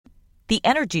The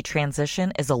energy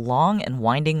transition is a long and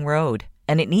winding road,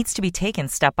 and it needs to be taken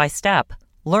step by step.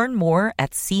 Learn more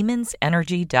at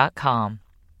SiemensEnergy.com.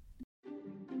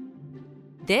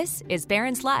 This is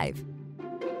Barron's Live.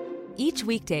 Each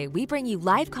weekday, we bring you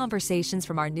live conversations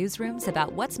from our newsrooms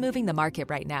about what's moving the market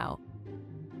right now.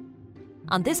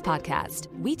 On this podcast,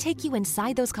 we take you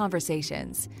inside those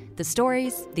conversations, the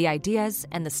stories, the ideas,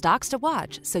 and the stocks to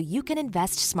watch so you can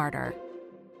invest smarter.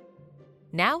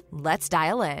 Now, let's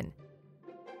dial in.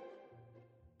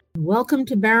 Welcome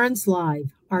to Barron's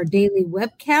Live, our daily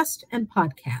webcast and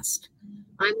podcast.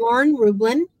 I'm Lauren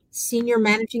Rublin, Senior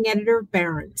Managing Editor of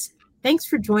Barron's. Thanks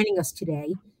for joining us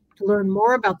today to learn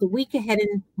more about the week ahead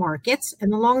in markets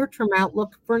and the longer-term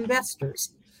outlook for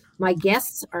investors. My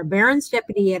guests are Barron's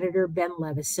Deputy Editor Ben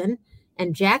Levison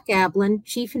and Jack Ablin,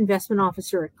 Chief Investment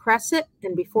Officer at Crescent,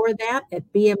 and before that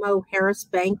at BMO Harris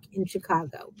Bank in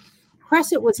Chicago.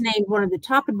 Crescent was named one of the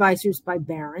top advisors by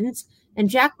Barron's, and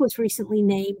Jack was recently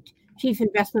named Chief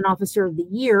Investment Officer of the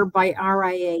Year by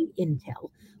RIA Intel.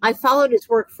 I followed his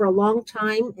work for a long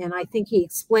time, and I think he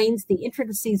explains the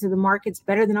intricacies of the markets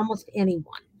better than almost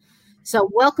anyone. So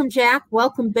welcome, Jack.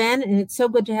 Welcome, Ben. And it's so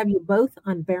good to have you both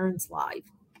on Barron's Live.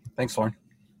 Thanks, Lauren.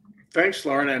 Thanks,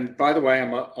 Lauren. And by the way,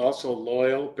 I'm also a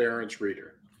loyal Barron's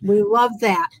reader. We love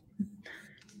that.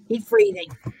 Keep reading.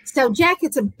 So, Jack,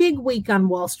 it's a big week on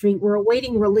Wall Street. We're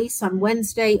awaiting release on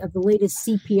Wednesday of the latest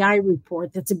CPI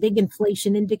report. That's a big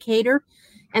inflation indicator.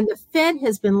 And the Fed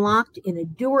has been locked in a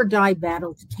do-or-die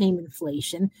battle to tame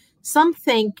inflation. Some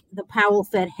think the Powell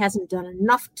Fed hasn't done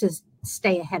enough to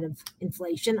stay ahead of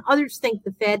inflation. Others think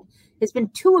the Fed has been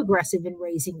too aggressive in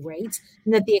raising rates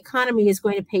and that the economy is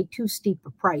going to pay too steep a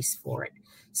price for it.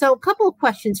 So a couple of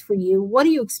questions for you. What do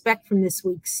you expect from this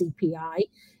week's CPI?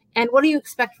 And what do you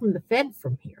expect from the Fed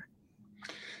from here?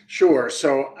 Sure.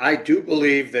 So I do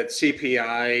believe that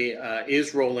CPI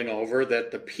is rolling over,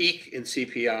 that the peak in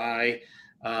CPI,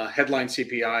 headline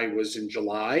CPI, was in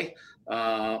July.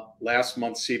 Last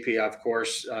month's CPI, of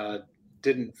course,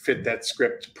 didn't fit that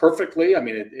script perfectly. I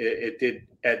mean, it did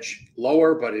edge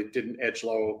lower, but it didn't edge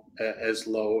low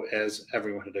as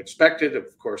everyone had expected.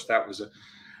 Of course, that was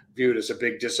viewed as a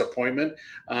big disappointment.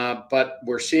 But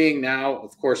we're seeing now,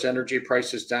 of course, energy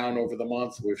prices down over the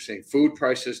month. We're seeing food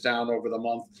prices down over the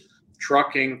month,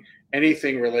 trucking,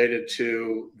 anything related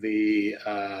to the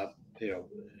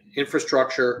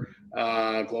infrastructure,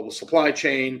 global supply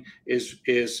chain is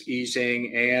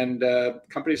easing, and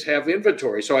companies have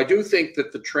inventory. So I do think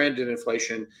that the trend in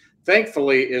inflation,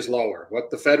 thankfully, is lower.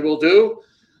 What the Fed will do,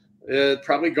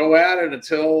 probably go at it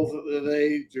until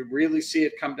they really see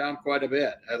it come down quite a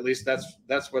bit. At least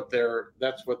that's what they're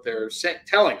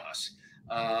telling us.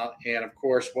 And of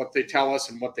course, what they tell us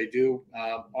and what they do,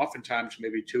 oftentimes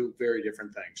maybe two very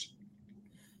different things.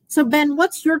 So, Ben,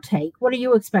 what's your take? What are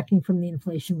you expecting from the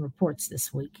inflation reports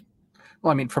this week? Well,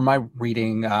 I mean, from my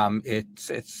reading, it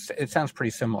sounds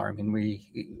pretty similar. I mean,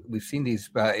 we've seen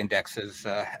these indexes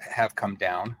have come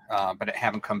down, but it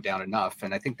haven't come down enough.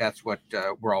 And I think that's what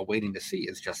we're all waiting to see,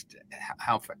 is just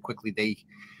how quickly they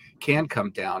can come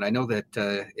down. I know that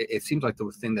it seems like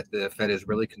the thing that the Fed is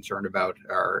really concerned about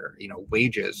are,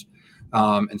 wages.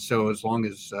 And so as long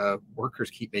as workers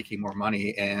keep making more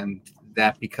money and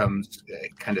that becomes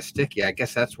kind of sticky, I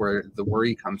guess that's where the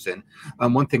worry comes in.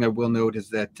 One thing I will note is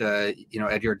that, Ed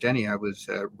Yardeni, I was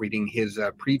reading his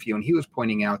preview, and he was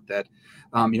pointing out that,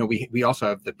 we also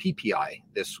have the PPI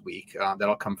this week.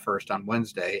 That'll come first on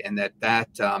Wednesday, and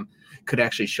that could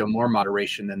actually show more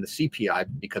moderation than the CPI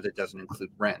because it doesn't include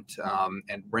rent.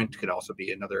 And rent could also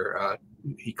be another,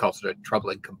 he calls it a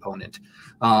troubling component.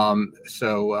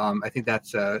 So I think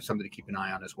that's something to keep an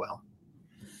eye on as well.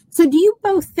 So do you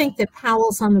both think that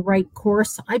Powell's on the right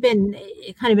course? I've been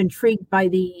kind of intrigued by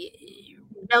the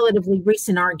relatively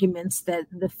recent arguments that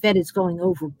the Fed is going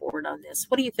overboard on this.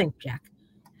 What do you think, Jack?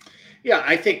 Yeah,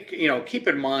 I think, keep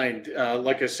in mind,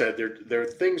 like I said, there are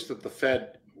things that the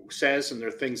Fed says and there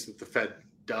are things that the Fed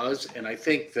does. And I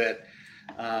think that,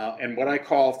 and what I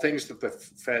call things that the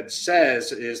Fed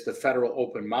says is the federal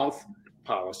open mouth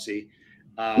policy.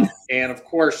 And of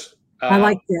course, I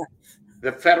like that.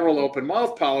 The federal open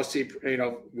mouth policy,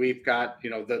 we've got,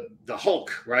 the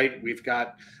Hulk, right? We've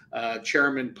got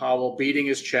Chairman Powell beating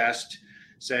his chest,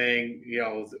 saying,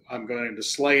 I'm going to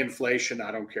slay inflation.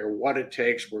 I don't care what it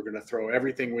takes. We're going to throw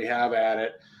everything we have at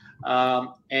it.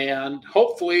 And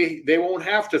hopefully they won't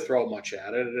have to throw much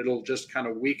at it. It'll just kind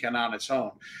of weaken on its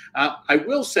own. I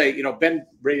will say, Ben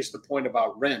raised the point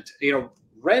about rent.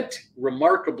 Rent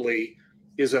remarkably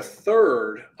is a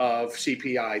third of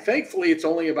CPI. Thankfully, it's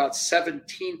only about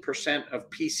 17% of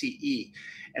PCE.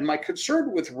 And my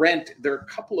concern with rent, there are a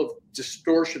couple of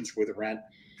distortions with rent.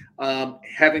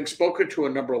 having spoken to a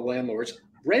number of landlords,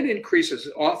 rent increases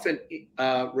often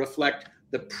reflect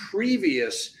the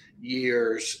previous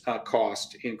year's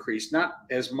cost increase, not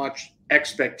as much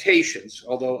expectations,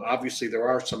 although obviously there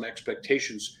are some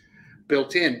expectations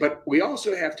built in. But we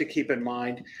also have to keep in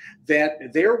mind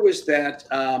that there was that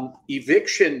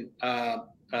eviction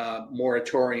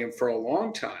moratorium for a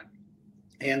long time.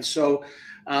 And so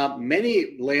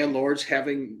many landlords,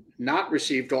 having not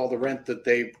received all the rent that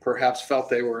they perhaps felt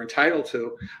they were entitled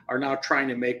to, are now trying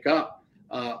to make up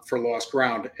for lost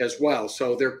ground as well.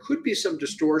 So there could be some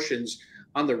distortions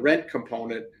on the rent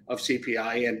component of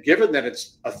CPI. And given that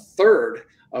it's a third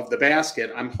of the basket,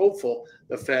 I'm hopeful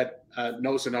the Fed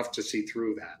knows enough to see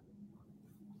through that.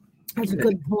 That's a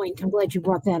good point. I'm glad you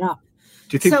brought that up.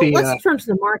 Do you think let's turn to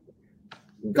the market.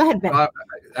 Go ahead, Ben.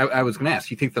 I was going to ask,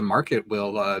 do you think the market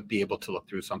will be able to look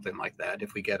through something like that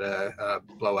if we get a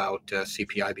blowout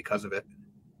CPI because of it?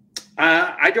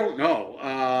 I don't know.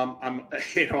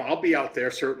 I'll be out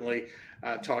there certainly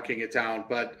talking it down,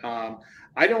 but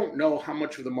I don't know how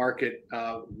much of the market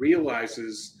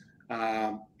realizes.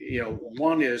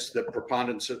 One is the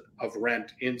preponderance of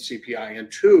rent in CPI,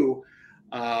 and two,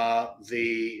 that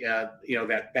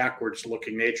backwards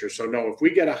looking nature. So no, if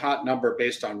we get a hot number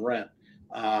based on rent,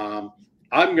 I'm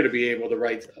going to be able to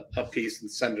write a piece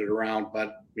and send it around,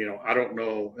 but I don't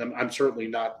know. I'm certainly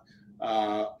not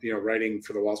writing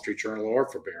for the Wall Street Journal or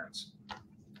for Barron's.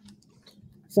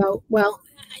 So, well,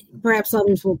 perhaps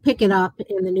others will pick it up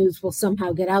and the news will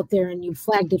somehow get out there, and you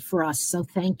flagged it for us. So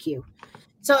thank you.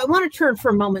 So I want to turn for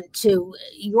a moment to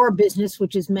your business,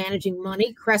 which is managing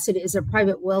money. Crescent is a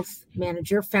private wealth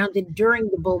manager founded during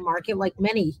the bull market, like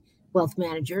many wealth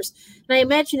managers. And I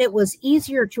imagine it was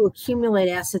easier to accumulate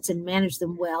assets and manage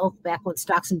them well back when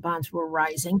stocks and bonds were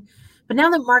rising. But now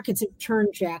that markets have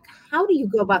turned, Jack, how do you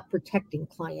go about protecting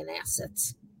client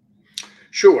assets?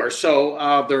 Sure. So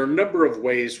there are a number of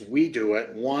ways we do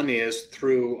it. One is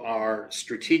through our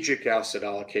strategic asset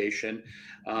allocation,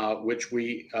 which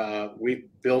we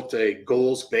built a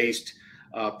goals-based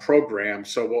program.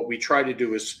 So what we try to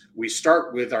do is we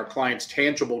start with our clients'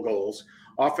 tangible goals,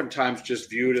 oftentimes just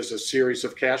viewed as a series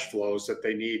of cash flows that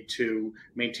they need to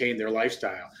maintain their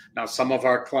lifestyle. Now, some of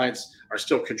our clients are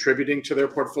still contributing to their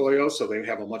portfolio, so they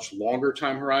have a much longer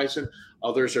time horizon.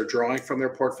 Others are drawing from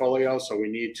their portfolio, so we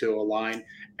need to align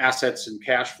assets and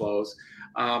cash flows.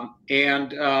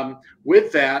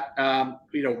 With that,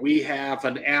 we have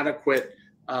an adequate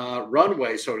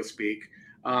runway, so to speak,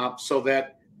 so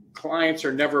that clients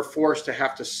are never forced to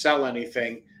have to sell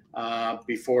anything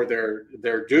before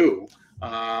they're due.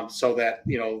 So that,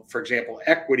 for example,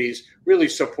 equities really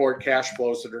support cash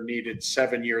flows that are needed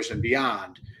 7 years and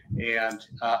beyond. And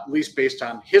at least based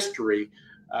on history,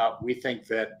 we think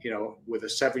that, with a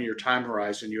 7-year time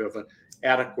horizon, you have an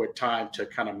adequate time to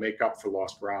kind of make up for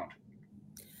lost ground.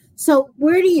 So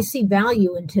where do you see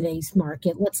value in today's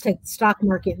market? Let's take the stock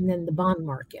market and then the bond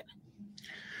market.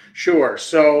 Sure.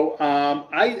 So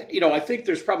I think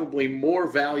there's probably more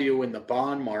value in the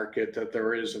bond market than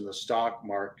there is in the stock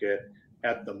market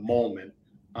at the moment.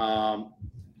 For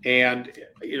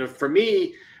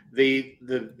me, the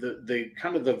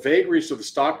kind of the vagaries of the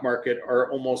stock market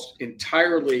are almost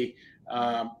entirely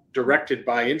directed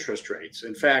by interest rates.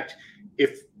 In fact,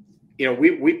 if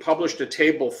we published a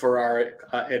table for our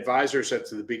advisors at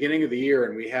the beginning of the year,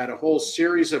 and we had a whole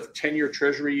series of 10-year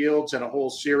Treasury yields and a whole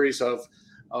series of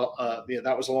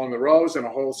that was along the rows, and a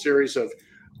whole series of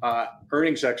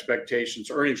earnings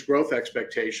growth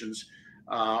expectations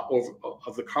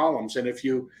of the columns. And if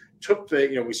you took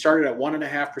we started at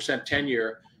 1.5%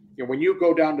 10-year. When you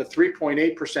go down to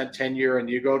 3.8% 10-year and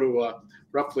you go to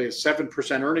roughly a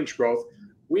 7% earnings growth,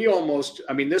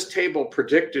 this table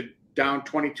predicted down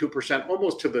 22%,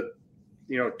 almost to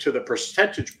the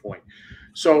percentage point.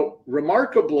 So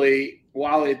remarkably,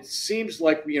 while it seems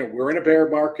like we're in a bear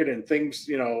market and things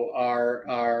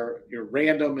are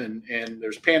random and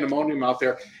there's pandemonium out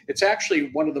there, it's actually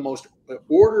one of the most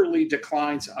orderly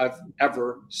declines I've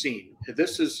ever seen.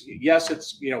 This is, yes,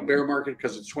 it's bear market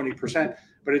because it's 20%,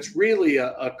 but it's really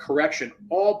a correction,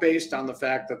 all based on the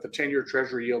fact that the 10-year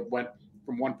Treasury yield went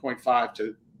from 1.5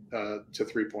 to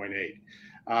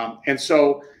 3.8. And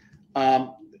so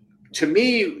to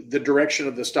me, the direction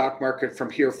of the stock market from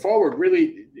here forward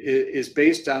really is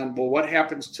based on, well, what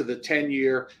happens to the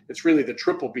 10-year? It's really the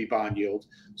BBB bond yield.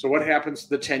 So what happens to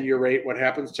the 10-year rate? What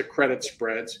happens to credit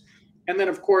spreads? And then,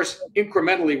 of course,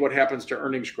 incrementally, what happens to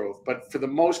earnings growth? But for the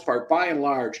most part, by and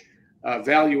large,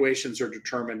 valuations are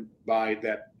determined by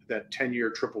that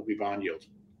 10-year BBB bond yield.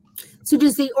 So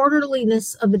does the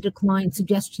orderliness of the decline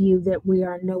suggest to you that we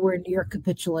are nowhere near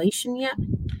capitulation yet?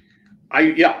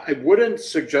 I wouldn't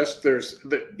suggest there's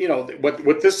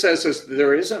what this says is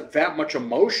there isn't that much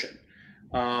emotion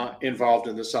involved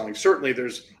in the selling. Certainly,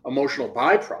 there's emotional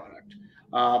byproduct,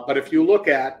 but if you look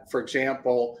at, for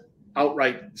example,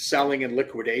 outright selling and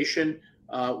liquidation,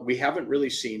 we haven't really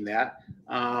seen that.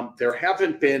 There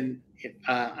haven't been.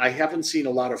 I haven't seen a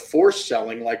lot of forced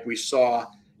selling like we saw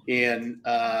in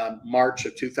March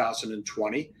of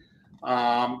 2020.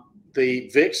 The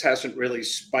VIX hasn't really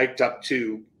spiked up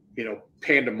to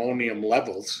pandemonium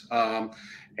levels,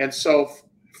 and so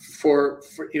for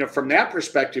from that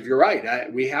perspective, you're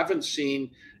right. We haven't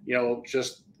seen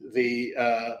just the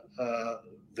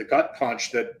gut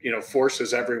punch that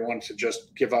forces everyone to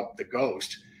just give up the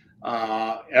ghost.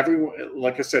 Everyone,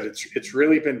 like I said, it's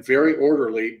really been very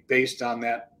orderly based on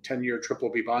that 10-year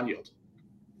BBB bond yield.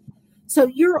 So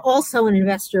you're also an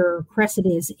investor, Crescent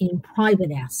is, in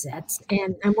private assets,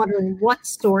 and I'm wondering what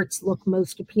sorts look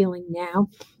most appealing now,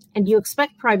 and do you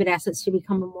expect private assets to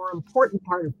become a more important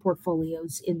part of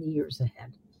portfolios in the years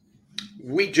ahead?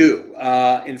 We do.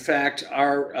 In fact,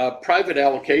 our private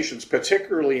allocations,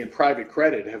 particularly in private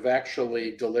credit, have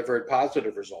actually delivered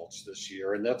positive results this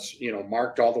year, and that's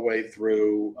marked all the way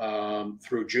through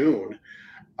June,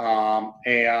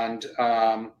 and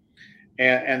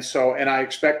I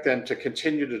expect them to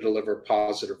continue to deliver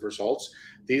positive results.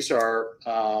 These are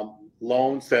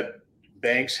loans that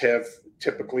banks have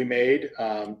typically made,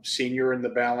 senior in the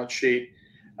balance sheet.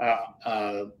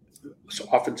 So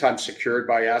oftentimes secured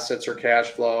by assets or cash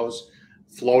flows,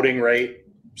 floating rate.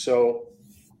 So,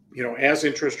 as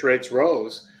interest rates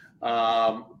rose,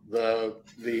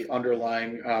 the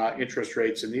underlying interest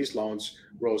rates in these loans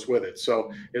rose with it.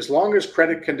 So as long as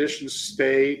credit conditions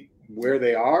stay where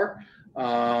they are,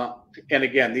 and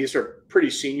again, these are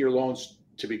pretty senior loans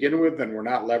to begin with, and we're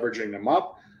not leveraging them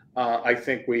up, I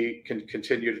think we can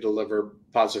continue to deliver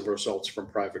positive results from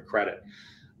private credit.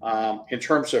 In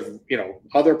terms of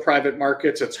other private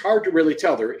markets, it's hard to really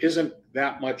tell. There isn't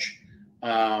that much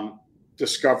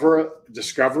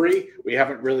discovery. We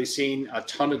haven't really seen a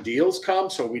ton of deals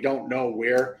come, so we don't know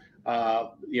where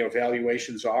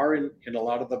valuations are in a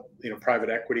lot of the private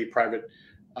equity, private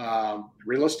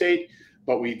real estate.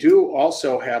 But we do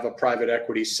also have a private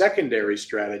equity secondary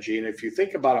strategy. And if you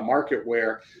think about a market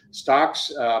where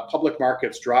stocks, public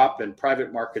markets drop and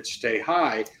private markets stay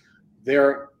high,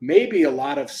 there may be a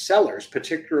lot of sellers,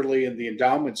 particularly in the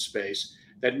endowment space,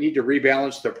 that need to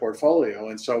rebalance their portfolio.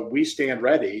 And so we stand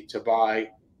ready to buy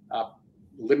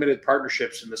limited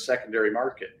partnerships in the secondary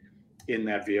market in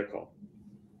that vehicle.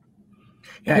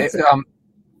 Yeah.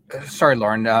 Sorry,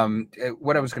 Lauren.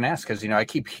 What I was going to ask is, I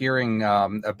keep hearing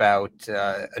about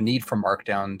a need for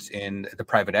markdowns in the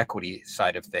private equity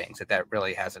side of things, that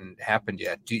really hasn't happened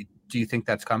yet. Do you think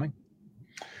that's coming?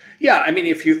 Yeah, I mean,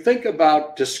 if you think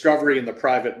about discovery in the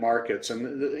private markets,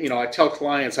 and I tell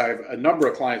clients, I have a number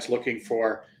of clients looking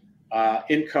for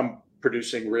income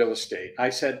producing real estate. I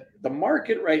said the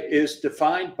market rate is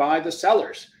defined by the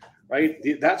sellers, right?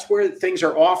 That's where things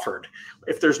are offered.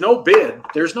 If there's no bid,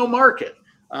 there's no market,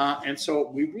 and so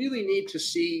we really need to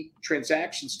see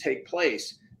transactions take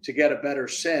place to get a better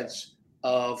sense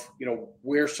of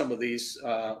where some of these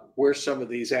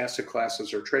asset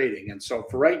classes are trading. And so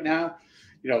for right now,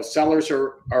 sellers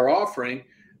are offering,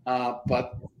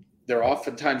 but they're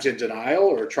oftentimes in denial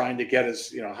or trying to get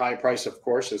as high price, of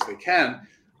course, as they can.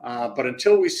 But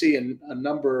until we see a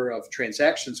number of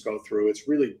transactions go through, it's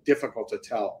really difficult to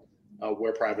tell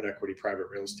where private equity, private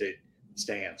real estate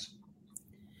stands.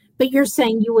 But you're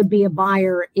saying you would be a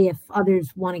buyer if others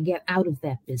want to get out of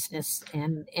that business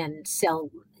and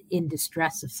sell in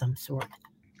distress of some sort.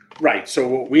 Right. So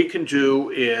what we can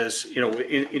do is,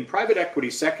 in private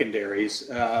equity secondaries,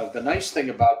 the nice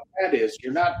thing about that is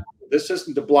this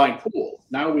isn't a blind pool.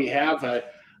 Now we have a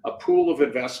pool of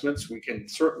investments. We can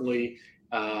certainly,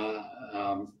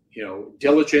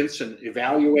 diligence and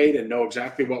evaluate and know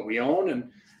exactly what we own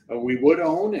and we would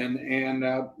own and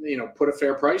put a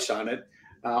fair price on it.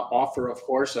 Offer, of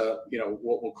course, what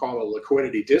we'll call a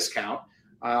liquidity discount.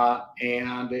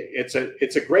 And it's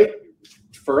a great,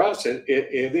 for us, it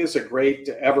is a great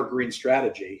evergreen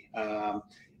strategy,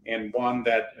 and one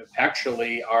that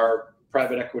actually our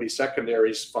private equity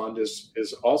secondaries fund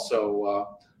is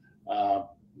also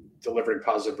delivering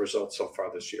positive results so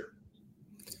far this year.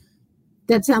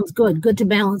 That sounds good. Good to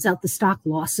balance out the stock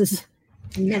losses.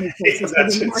 In many cases,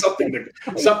 that's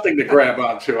something to grab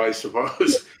onto, I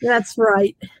suppose. That's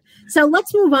right. So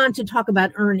let's move on to talk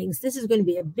about earnings. This is going to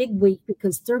be a big week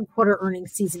because third quarter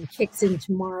earnings season kicks in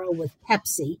tomorrow with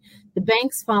Pepsi. The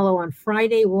banks follow on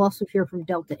Friday. We'll also hear from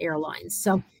Delta Airlines.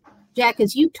 So Jack,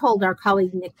 as you told our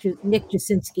colleague Nick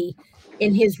Jasinski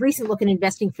in his recent look at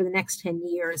investing for the next 10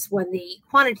 years, when the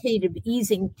quantitative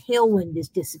easing tailwind is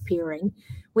disappearing,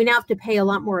 we now have to pay a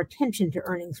lot more attention to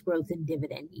earnings growth and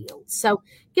dividend yields. So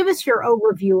give us your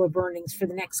overview of earnings for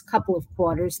the next couple of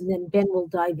quarters, and then Ben will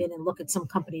dive in and look at some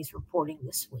companies reporting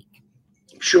this week.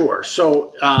 Sure.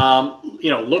 So,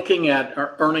 looking at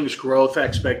our earnings growth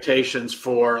expectations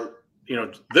for,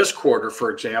 this quarter, for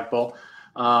example,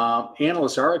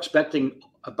 analysts are expecting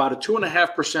about a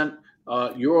 2.5%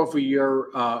 year-over-year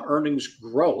earnings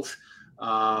growth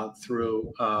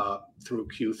through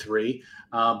Q3.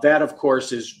 That, of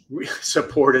course, is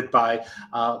supported by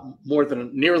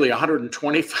nearly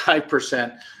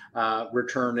 125%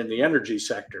 return in the energy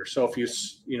sector. So if you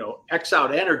X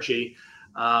out energy,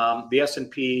 the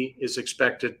S&P is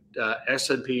expected.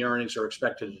 S&P earnings are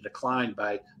expected to decline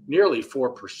by nearly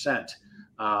 4%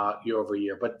 year over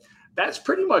year. But that's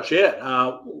pretty much it.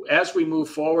 As we move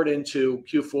forward into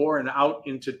Q4 and out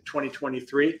into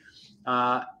 2023,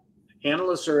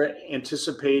 analysts are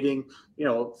anticipating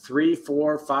 3,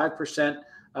 4, 5%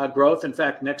 growth. In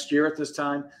fact, next year at this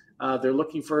time, they're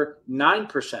looking for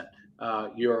 9%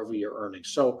 year over year earnings.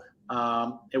 So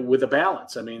with a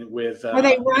balance, are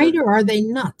they right or are they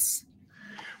nuts?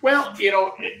 Well,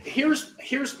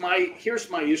 here's my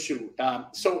issue.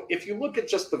 So if you look at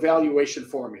just the valuation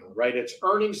formula, right, it's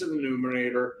earnings in the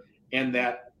numerator and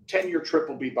that 10-year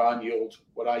BBB bond yield,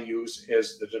 what I use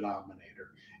as the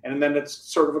denominator, and then it's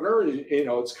sort of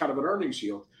it's kind of an earnings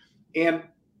yield. And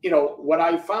what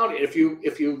I found, if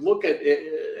you look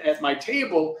at my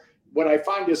table, what I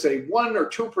find is a 1 or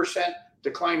 2%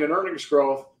 decline in earnings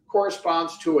growth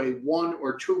corresponds to a 1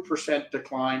 or 2%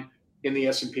 decline in the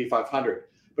S&P 500.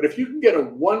 But if you can get a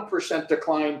 1%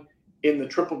 decline in the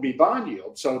BBB bond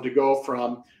yield, so to go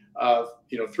from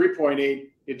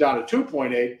 3.8 down to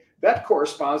 2.8, that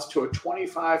corresponds to a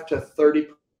 25 to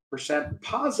 30%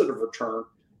 positive return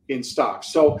in stocks.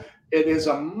 So it is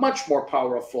a much more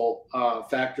powerful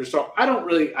factor. So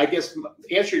I guess to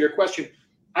answer your question,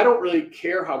 I don't really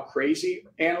care how crazy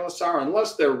analysts are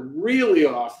unless they're really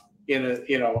off in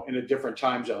a different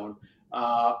time zone.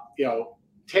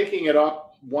 Taking it up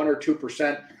 1 or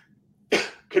 2%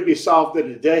 could be solved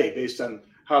in a day based on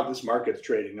how this market's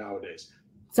trading nowadays.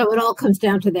 So it all comes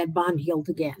down to that bond yield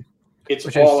again.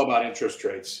 It's all about interest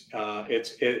rates.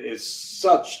 It is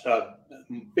such a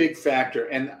big factor,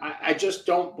 and I just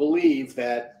don't believe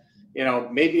that.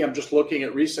 Maybe I'm just looking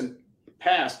at recent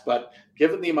past, but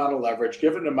given the amount of leverage,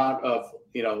 given the amount of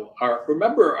our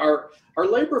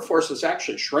labor force is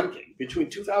actually shrinking between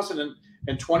 2020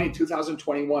 and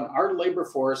 2021. Our labor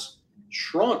force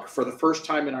shrunk for the first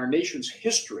time in our nation's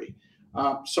history.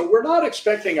 So we're not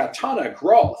expecting a ton of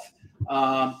growth.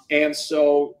 And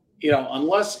so,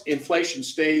 unless inflation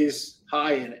stays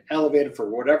high and elevated for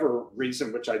whatever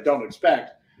reason, which I don't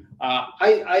expect,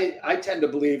 I tend to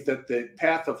believe that the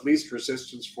path of least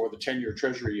resistance for the 10-year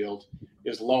Treasury yield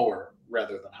is lower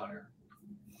rather than higher.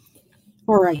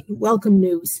 All right. Welcome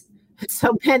news.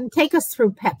 So, Ben, take us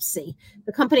through Pepsi.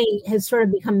 The company has sort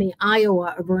of become the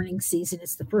Iowa of earnings season.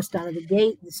 It's the first out of the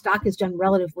gate. The stock has done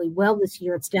relatively well this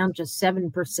year. It's down just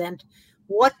 7%.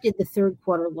 What did the third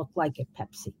quarter look like at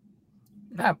Pepsi?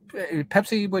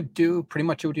 Pepsi would do pretty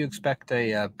much what you expect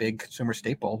a big consumer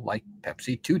staple like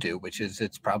Pepsi to do, which is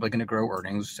it's probably going to grow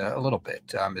earnings a little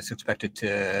bit. It's expected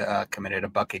to come in at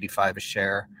 $1.85 a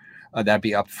share. That'd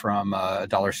be up from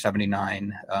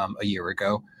 $1.79 a year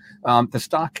ago. The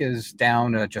stock is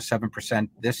down just 7%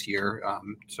 this year,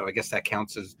 so I guess that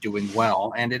counts as doing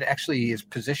well. And it actually is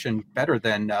positioned better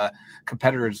than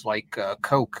competitors like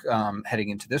Coke heading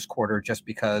into this quarter, just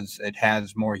because it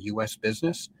has more U.S.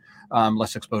 business,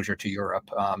 less exposure to Europe.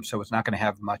 So it's not going to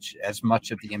have as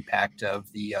much of the impact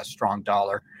of the strong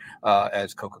dollar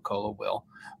as Coca-Cola will.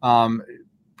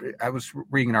 I was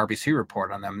reading an RBC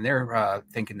report on them, and they're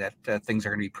thinking that things are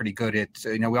going to be pretty good. It's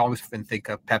we always think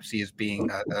of Pepsi as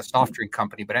being a soft drink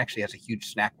company, but actually has a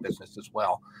huge snack business as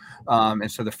well.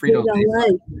 And so the Frito-Lay,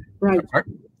 right?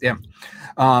 Yeah.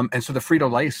 And so the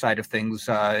Frito-Lay side of things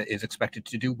is expected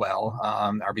to do well.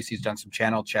 RBC's done some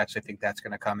channel checks. I think that's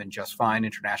going to come in just fine.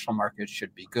 International markets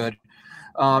should be good.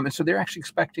 And so they're actually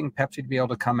expecting Pepsi to be able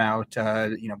to come out,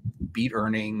 beat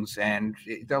earnings, and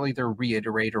they'll either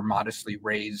reiterate or modestly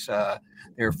raise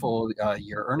their full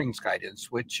year earnings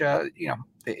guidance, which,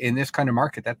 in this kind of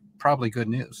market, that's probably good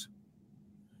news.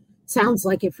 Sounds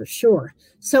like it for sure.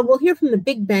 So we'll hear from the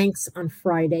big banks on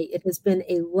Friday. It has been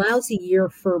a lousy year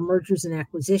for mergers and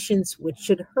acquisitions, which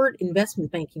should hurt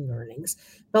investment banking earnings.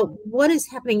 But what is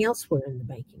happening elsewhere in the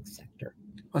banking sector?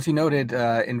 As you noted,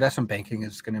 investment banking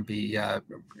is going to be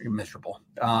miserable,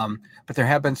 but there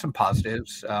have been some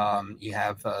positives. You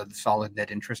have the solid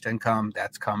net interest income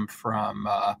that's come from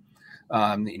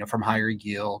from higher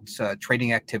yields.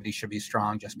 Trading activity should be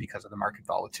strong just because of the market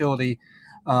volatility.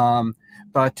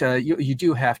 But you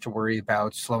do have to worry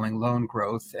about slowing loan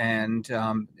growth, and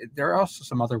there are also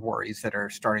some other worries that are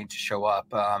starting to show up,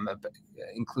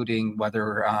 including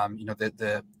whether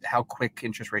the how quick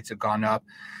interest rates have gone up.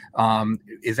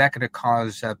 Is that going to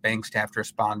cause banks to have to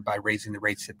respond by raising the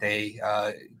rates that they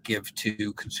give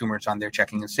to consumers on their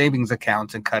checking and savings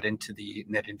accounts and cut into the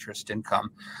net interest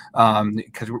income?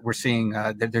 Because we're seeing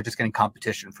that they're just getting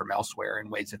competition from elsewhere in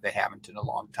ways that they haven't in a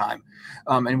long time.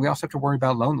 And we also have to worry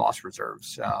about loan loss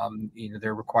reserves.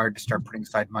 They're required to start putting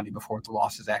aside money before the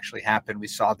losses actually happen. We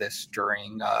saw this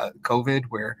during COVID,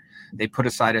 where they put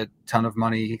aside a ton of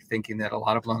money thinking that a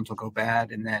lot of loans will go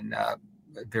bad, and then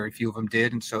very few of them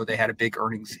did. And so they had a big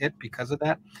earnings hit because of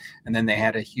that. And then they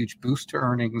had a huge boost to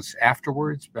earnings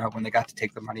afterwards when they got to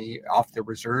take the money off their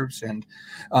reserves. And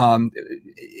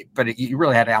but you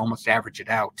really had to almost average it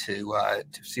out to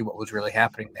see what was really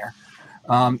happening there.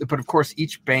 But of course,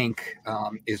 each bank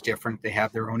is different. They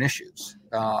have their own issues.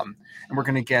 And we're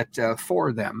going to get 4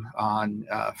 of them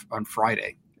on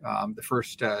Friday. The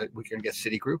first, we're going to get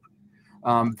Citigroup.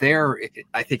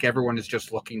 I think everyone is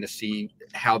just looking to see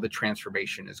how the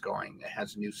transformation is going. It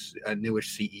has a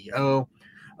newish CEO.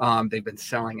 They've been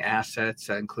selling assets,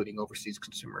 including overseas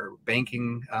consumer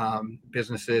banking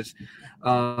businesses.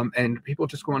 And people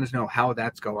just want to know how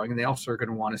that's going. And they also are going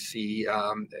to want to see,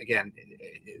 again,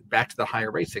 back to the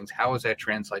higher rates things, how is that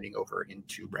translating over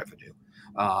into revenue?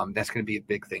 That's going to be a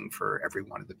big thing for every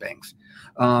one of the banks.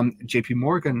 JP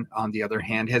Morgan, on the other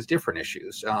hand, has different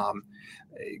issues.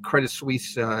 Credit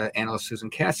Suisse analyst Susan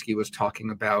Caskey was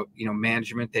talking about,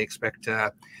 management. They expect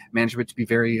management to be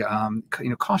very,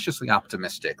 cautiously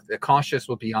optimistic. The cautious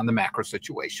will be on the macro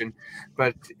situation,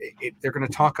 but they're going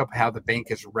to talk up how the bank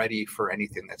is ready for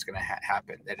anything that's going to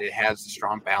happen, that it has a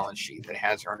strong balance sheet, that it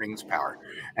has earnings power,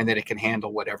 and that it can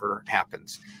handle whatever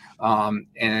happens.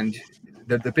 And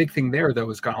the big thing there, though,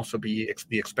 is going to also be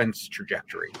the expense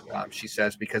trajectory, she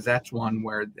says, because that's one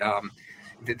where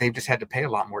they've just had to pay a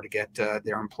lot more to get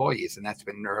their employees, and that's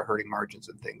been hurting margins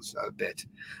and things a bit.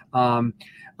 I'll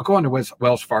go on to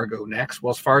Wells Fargo next.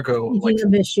 Wells Fargo,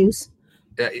 issues.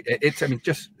 It's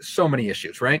just so many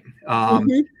issues, right?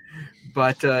 Mm-hmm.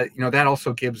 But that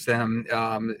also gives them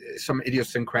some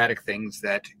idiosyncratic things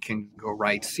that can go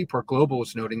right. Seaport Global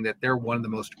is noting that they're one of the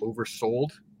most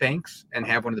oversold banks and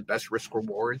have one of the best risk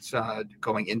rewards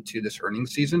going into this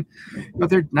earnings season.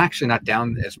 They're actually not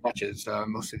down as much as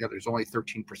most of the others, only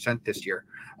 13% this year.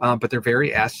 But they're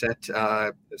very asset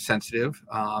sensitive,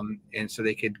 and so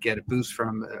they could get a boost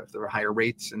from the higher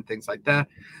rates and things like that.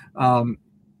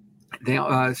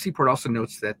 Seaport also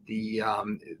notes that the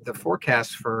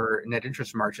forecasts for net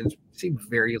interest margins seem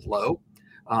very low.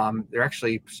 They're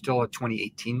actually still at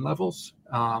 2018 levels,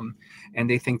 and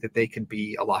they think that they could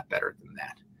be a lot better than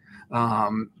that.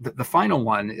 The final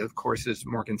one, of course, is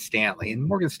Morgan Stanley, and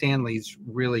Morgan Stanley's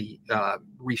really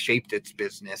reshaped its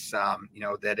business.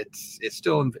 That it's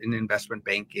still in investment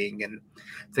banking and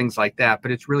things like that,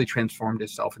 but it's really transformed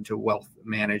itself into a wealth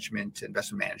management,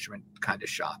 investment management kind of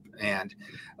shop. And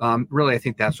really, I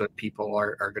think that's what people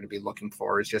are going to be looking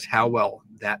for, is just how well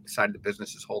that side of the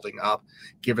business is holding up,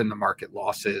 given the market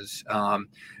losses.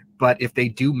 But if they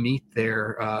do meet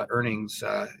their earnings,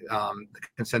 the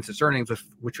consensus earnings,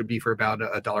 which would be for about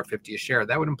 $1.50 a share,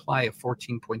 that would imply a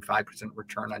 14.5%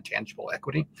 return on tangible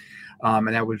equity,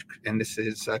 and this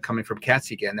is coming from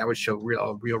Catsy again. That would show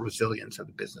real resilience of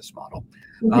the business model.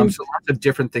 Mm-hmm. So lots of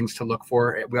different things to look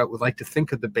for. We would like to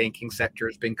think of the banking sector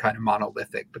as being kind of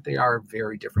monolithic, but they are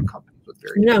very different companies with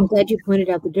very. I'm glad you pointed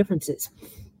out the differences.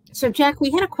 So, Jack,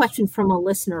 we had a question from a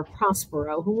listener,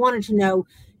 Prospero, who wanted to know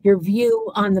your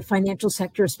view on the financial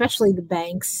sector, especially the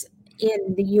banks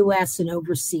in the U.S. and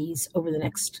overseas over the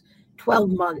next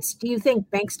 12 months. Do you think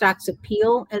bank stocks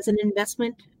appeal as an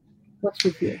investment? What's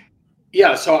your view?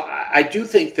 Yeah, so I do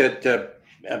think that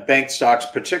bank stocks,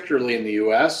 particularly in the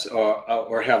U.S.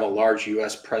 or have a large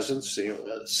U.S. presence,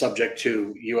 subject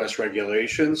to U.S.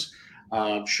 regulations,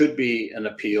 should be an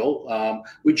appeal.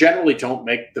 We generally don't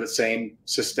make the same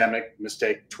systemic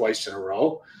mistake twice in a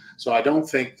row. So I don't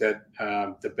think that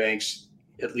the banks,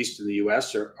 at least in the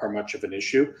U.S., are much of an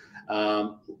issue.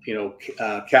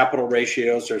 Capital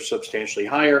ratios are substantially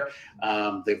higher.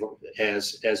 They've,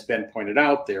 as Ben pointed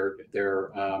out, they're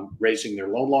raising their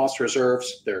loan loss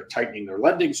reserves. They're tightening their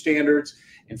lending standards.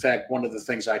 In fact, one of the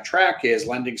things I track is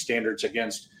lending standards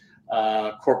against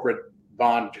corporate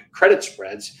bond credit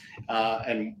spreads.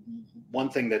 And one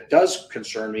thing that does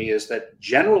concern me is that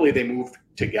generally they move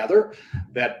together,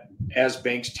 that as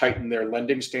banks tighten their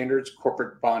lending standards,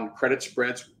 corporate bond credit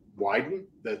spreads widen,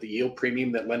 the yield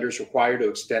premium that lenders require to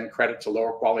extend credit to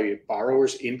lower quality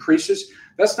borrowers increases.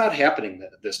 That's not happening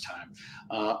this time.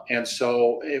 And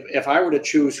so if I were to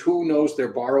choose who knows their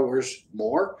borrowers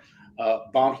more,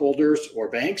 bondholders or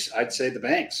banks, I'd say the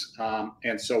banks.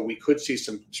 And so we could see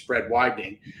some spread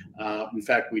widening. In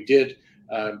fact, we did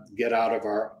get out of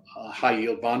our high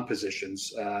yield bond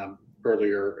positions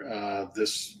earlier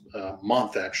this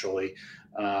month, actually,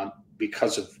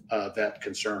 because of that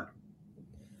concern.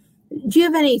 Do you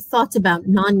have any thoughts about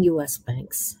non-U.S.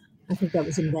 banks? I think that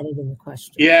was embedded in the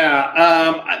question.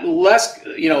 Yeah, less.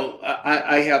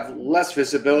 I have less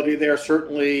visibility there.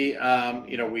 Certainly,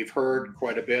 we've heard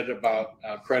quite a bit about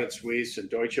Credit Suisse and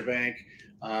Deutsche Bank.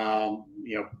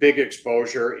 Big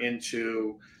exposure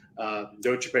into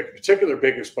Deutsche Bank, in particular,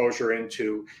 big exposure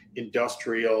into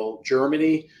industrial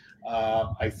Germany.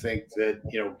 I think that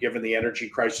given the energy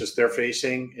crisis they're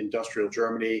facing, industrial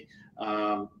Germany,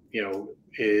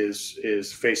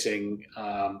 is facing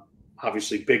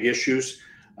obviously big issues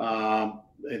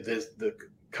the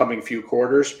coming few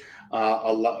quarters.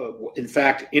 In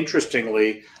fact,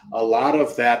 interestingly, a lot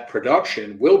of that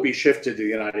production will be shifted to the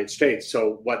United States.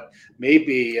 So what may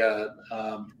be a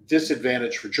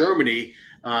disadvantage for Germany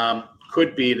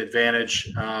could be an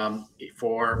advantage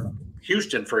for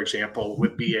Houston, for example,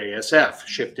 with BASF,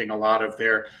 shifting a lot of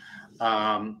their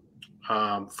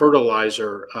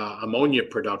fertilizer ammonia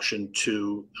production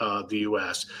to the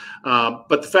U.S.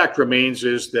 But the fact remains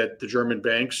is that the German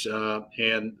banks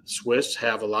and Swiss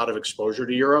have a lot of exposure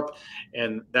to Europe,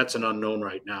 and that's an unknown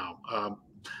right now.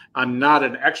 I'm not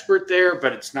an expert there,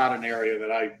 but it's not an area that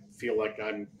I feel like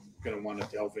I'm going to want to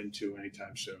delve into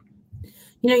anytime soon.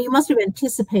 You must have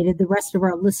anticipated the rest of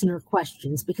our listener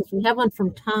questions, because we have one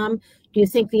from Tom. Do you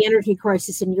think the energy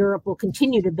crisis in Europe will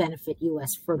continue to benefit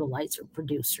U.S. fertilizer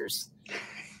producers?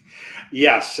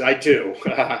 Yes, I do.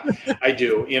 I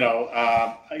do.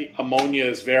 Ammonia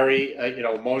is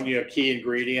ammonia, a key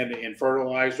ingredient in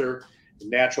fertilizer.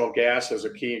 Natural gas is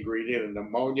a key ingredient in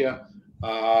ammonia.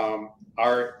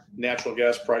 Our natural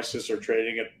gas prices are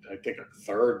trading at, I think, a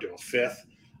third to a fifth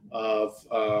of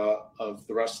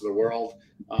the rest of the world.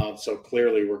 So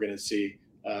clearly we're going to see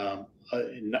a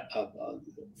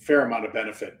fair amount of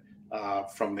benefit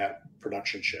from that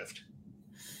production shift.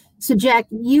 So, Jack,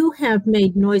 you have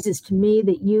made noises to me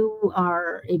that you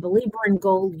are a believer in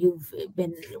gold. You've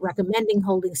been recommending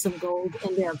holding some gold,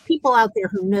 and there are people out there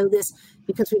who know this,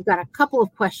 because we've got a couple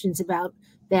of questions about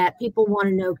that. People want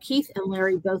to know, Keith and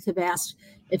Larry both have asked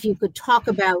if you could talk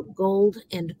about gold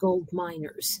and gold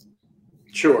miners.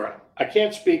 Sure. I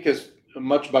can't speak as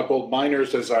much about gold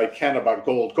miners as I can about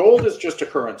gold. Gold is just a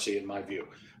currency, in my view.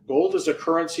 Gold is a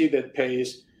currency that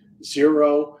pays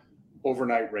zero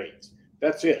overnight rates.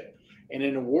 That's it. And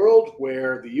in a world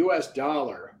where the U.S.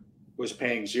 dollar was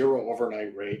paying zero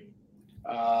overnight rate,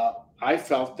 I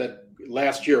felt that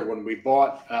last year when we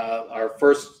bought our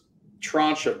first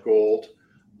tranche of gold,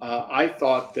 I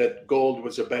thought that gold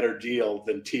was a better deal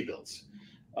than T-bills.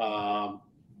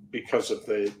 Because of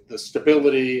the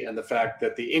stability and the fact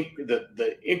that the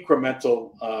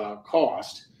incremental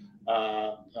cost,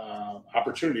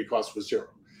 opportunity cost, was zero.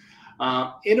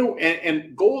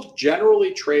 And gold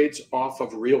generally trades off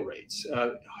of real rates.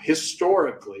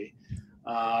 Historically,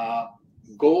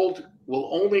 gold will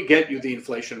only get you the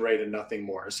inflation rate and nothing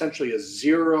more, essentially a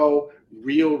zero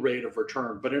real rate of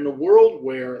return. But in a world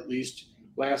where, at least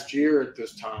last year at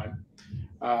this time,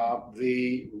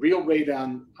 the real rate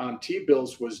on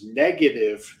T-bills was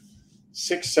negative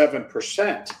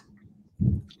 6-7%.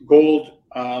 Gold,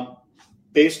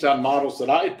 based on models that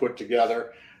I had put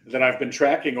together that I've been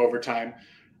tracking over time,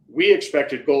 we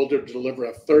expected gold to deliver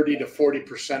a 30 to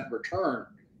 40% return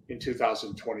in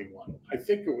 2021. I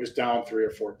think it was down 3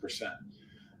 or 4%.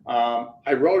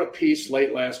 I wrote a piece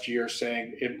late last year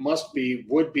saying it must be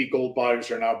would-be gold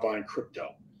buyers are now buying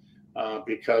crypto.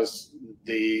 Because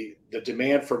the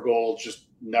demand for gold just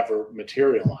never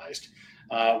materialized.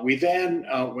 We then,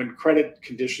 when credit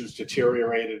conditions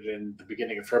deteriorated in the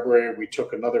beginning of February, we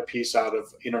took another piece out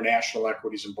of international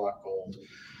equities and bought gold.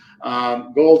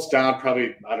 Gold's down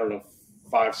probably,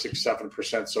 5, 6,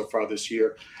 7% so far this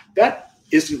year. That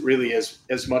isn't really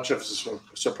as much of a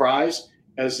surprise.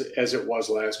 as it was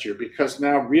last year, because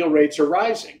now real rates are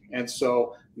rising, and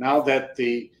so now that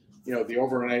the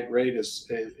overnight rate is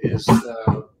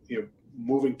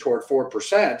moving toward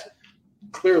 4%,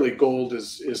 clearly gold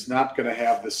is not going to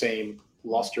have the same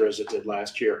luster as it did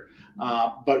last year.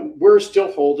 But we're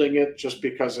still holding it just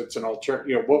because it's an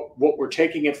alternative. What we're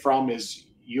taking it from is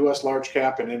U.S. large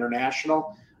cap and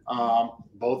international,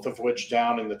 both of which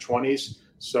down in the 20s.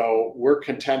 So we're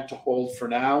content to hold for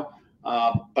now.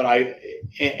 But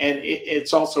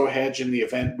it's also a hedge in the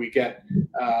event we get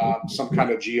some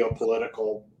kind of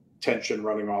geopolitical tension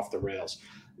running off the rails.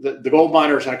 The gold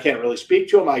miners, I can't really speak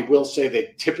to them. I will say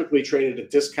they typically trade at a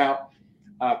discount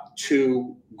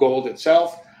to gold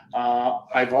itself.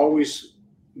 I've always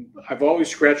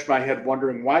scratched my head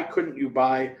wondering, why couldn't you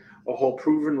buy a whole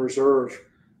proven reserve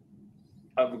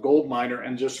of a gold miner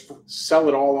and just sell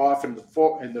it all off in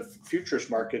the futures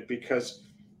market, because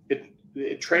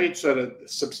it trades at a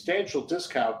substantial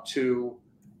discount to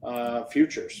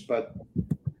futures. But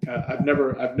I've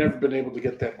never been able to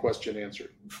get that question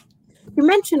answered. You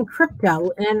mentioned crypto,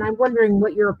 and I'm wondering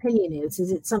what your opinion is.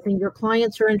 Is it something your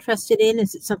clients are interested in?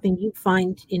 Is it something you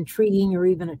find intriguing or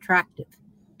even attractive?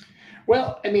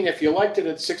 Well, I mean, if you liked it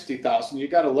at 60,000, you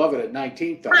got to love it at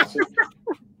 19,000.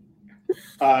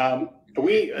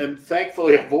 We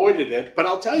thankfully avoided it, but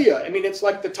I'll tell you, I mean, it's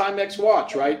like the Timex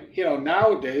watch, right?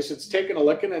 Nowadays it's taking a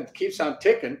licking and it keeps on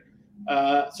ticking.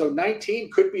 So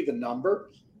 19 could be the number.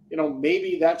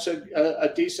 Maybe that's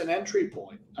a decent entry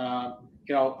point.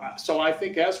 So I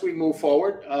think as we move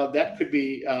forward, that could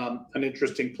be an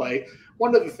interesting play.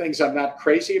 One of the things I'm not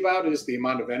crazy about is the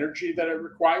amount of energy that it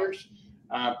requires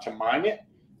to mine it.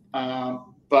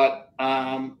 But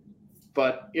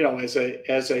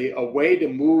as a way to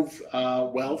move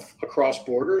wealth across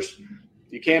borders,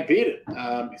 you can't beat it.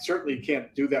 Certainly you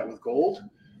can't do that with gold.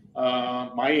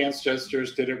 My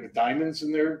ancestors did it with diamonds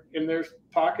in their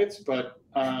pockets, but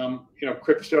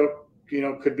crypto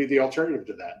could be the alternative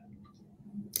to that.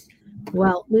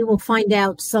 Well, we will find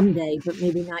out someday, but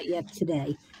maybe not yet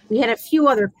today. We had a few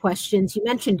other questions. You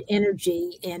mentioned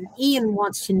energy, and Ian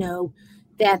wants to know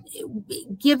that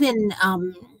given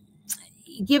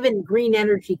green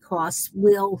energy costs,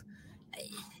 will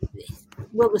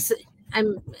this,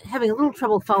 I'm having a little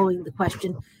trouble following the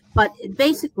question, but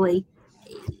basically,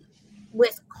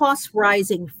 with costs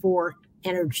rising for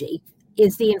energy,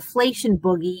 is the inflation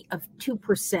bogey of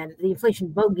 2%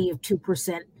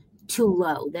 too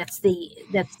low? That's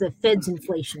the Fed's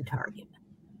inflation target,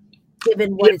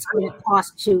 given what it's going to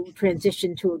cost to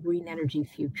transition to a green energy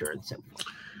future and so forth.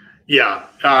 Yeah.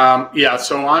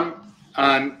 So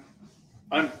I'm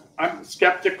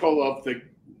skeptical of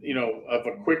of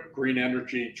a quick green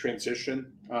energy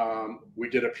transition. We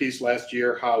did a piece last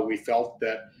year how we felt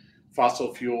that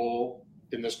fossil fuel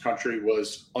in this country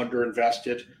was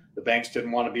underinvested. The banks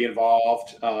didn't want to be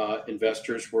involved.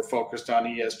 Investors were focused on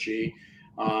ESG.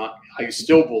 I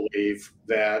still believe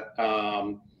that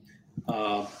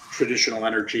traditional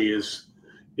energy is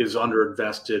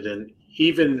underinvested, and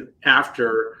even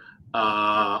after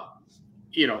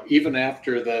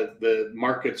the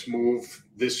markets move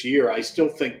this year, I still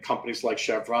think companies like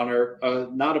Chevron are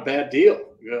not a bad deal,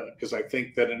 because I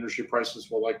think that energy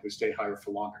prices will likely stay higher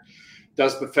for longer.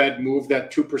 Does the Fed move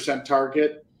that 2%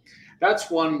 target?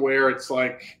 That's one where it's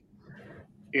like,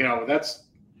 that's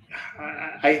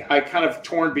I kind of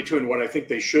torn between what I think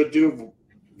they should do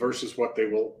versus what they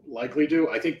will likely do.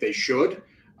 I think they should.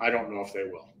 I don't know if they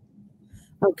will.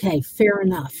 Okay, fair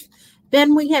enough.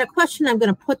 Ben, we had a question I'm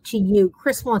going to put to you.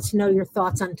 Chris wants to know your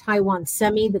thoughts on Taiwan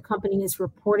Semi. The company is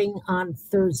reporting on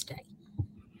Thursday.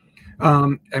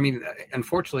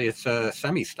 Unfortunately, it's a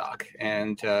semi stock,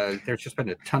 and there's just been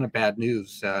a ton of bad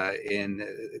news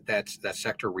in that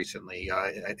sector recently.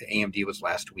 AMD was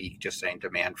last week just saying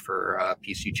demand for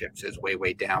PC chips is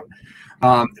way down.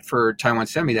 For Taiwan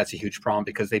Semi, that's a huge problem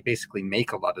because they basically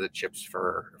make a lot of the chips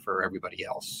for everybody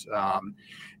else.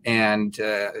 And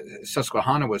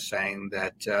Susquehanna was saying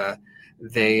that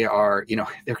they are,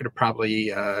 they're going to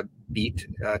probably beat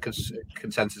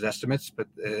consensus estimates, but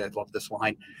I love this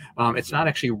line. It's not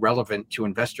actually relevant to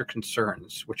investor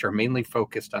concerns, which are mainly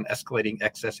focused on escalating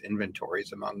excess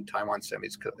inventories among Taiwan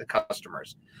Semi's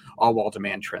customers, all while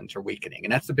demand trends are weakening.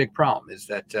 And that's the big problem, is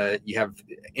that you have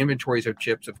inventories of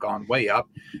chips have gone way up.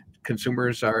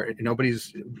 Consumers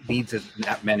nobody's needs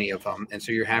that many of them, and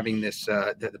so you're having this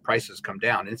the prices come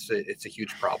down. It's a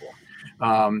huge problem.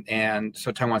 And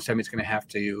so Taiwan Semi is going to have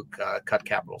to cut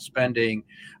capital spending.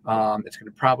 It's going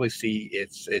to probably see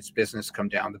its business come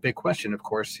down. The big question, of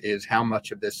course, is how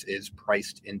much of this is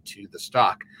priced into the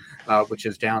stock, which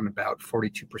is down about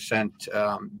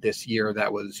 42% this year.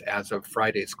 That was as of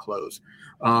Friday's close.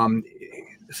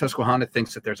 Susquehanna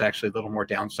thinks that there's actually a little more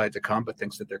downside to come, but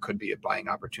thinks that there could be a buying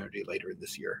opportunity later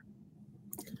this year.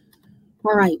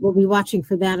 All right. We'll be watching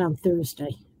for that on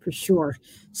Thursday for sure.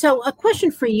 So a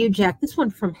question for you, Jack, this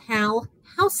one from Hal.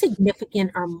 How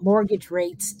significant are mortgage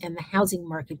rates and the housing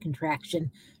market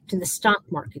contraction to the stock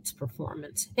market's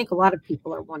performance? I think a lot of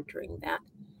people are wondering that.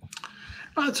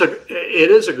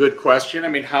 It is a good question. I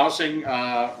mean, housing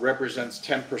represents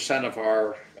 10% of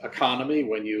our economy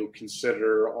when you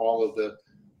consider all of the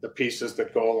pieces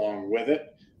that go along with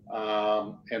it.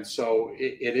 And so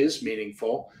it is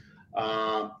meaningful.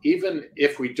 Even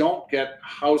if we don't get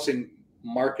housing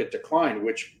market decline,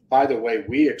 which, by the way,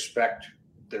 we expect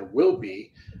there will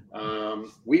be,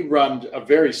 we run a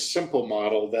very simple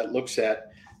model that looks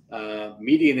at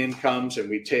median incomes, and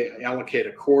we allocate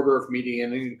a quarter of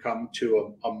median income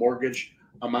to a mortgage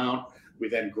amount. We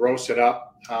then gross it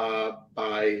up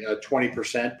by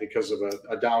 20% because of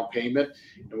a down payment.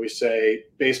 And we say,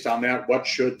 based on that, what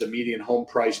should the median home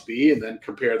price be? And then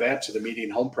compare that to the median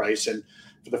home price. And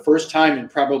for the first time in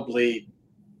probably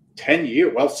 10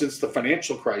 years, well, since the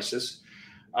financial crisis,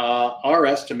 our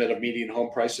estimate of median home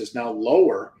price is now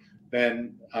lower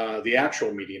than the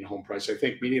actual median home price. I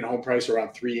think median home price around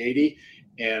 $380,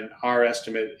 and our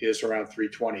estimate is around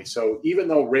 $320. So even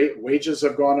though wages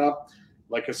have gone up,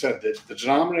 like I said, the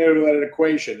denominator of that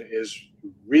equation is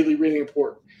really, really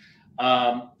important.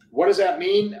 What does that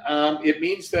mean? It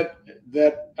means that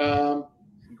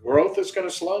growth is going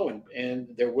to slow, and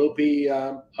there will be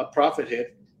a profit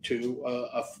hit to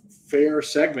a fair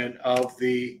segment of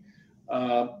the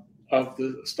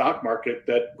stock market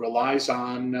that relies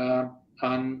on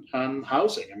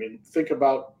housing. I mean, think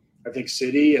about, I think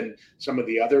Citi and some of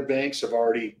the other banks have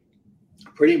already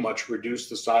pretty much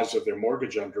reduced the size of their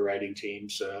mortgage underwriting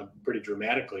teams pretty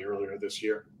dramatically earlier this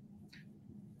year.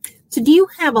 So do you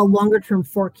have a longer term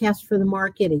forecast for the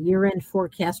market, a year-end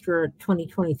forecast or a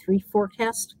 2023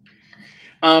 forecast?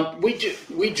 We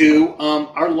do.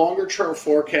 Our longer term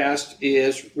forecast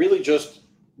is really just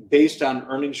based on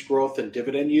earnings growth and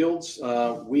dividend yields.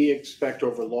 We expect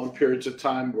over long periods of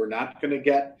time we're not going to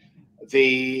get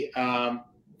the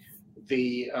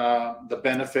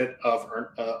benefit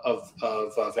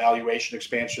of valuation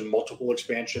expansion, multiple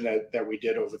expansion that we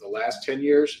did over the last 10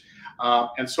 years.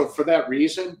 And so for that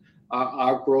reason,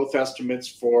 our growth estimates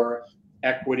for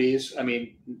equities, I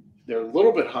mean, they're a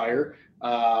little bit higher,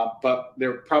 but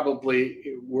we're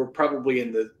probably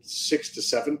in the 6 to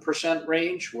 7%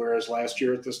 range, whereas last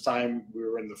year at this time we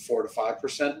were in the 4 to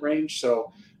 5% range.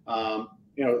 So,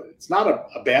 it's not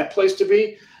a bad place to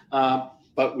be.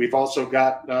 But we've also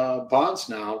got bonds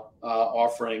now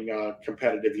offering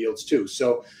competitive yields too.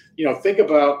 So, think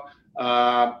about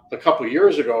a couple of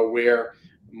years ago where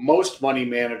most money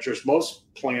managers,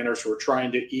 most planners were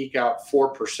trying to eke out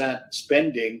 4%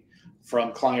 spending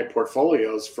from client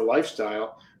portfolios for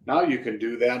lifestyle. Now you can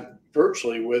do that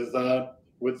virtually with a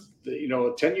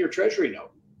 10-year Treasury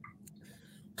note.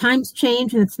 Times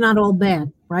change, and it's not all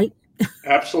bad, right?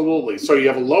 Absolutely. So you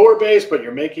have a lower base, but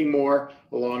you're making more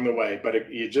along the way.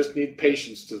 But you just need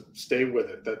patience to stay with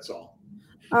it. That's all.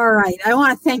 All right. I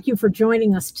want to thank you for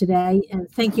joining us today.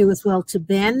 And thank you as well to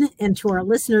Ben and to our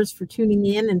listeners for tuning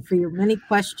in and for your many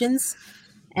questions.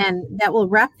 And that will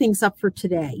wrap things up for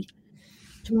today.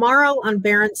 Tomorrow on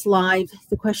Barron's Live,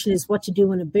 the question is what to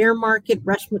do in a bear market.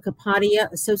 Reshma Kapadia,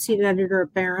 Associate Editor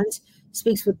at Barron's,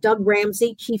 speaks with Doug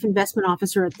Ramsey, Chief Investment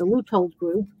Officer at the Leutold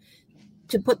Group.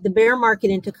 To put the bear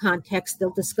market into context,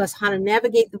 they'll discuss how to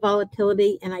navigate the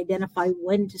volatility and identify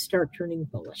when to start turning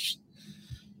bullish.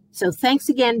 So thanks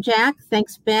again, Jack.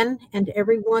 Thanks, Ben. And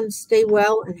everyone, stay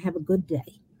well and have a good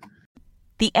day.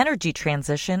 The energy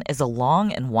transition is a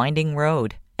long and winding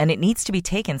road, and it needs to be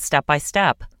taken step by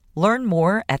step. Learn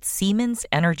more at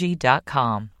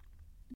SiemensEnergy.com.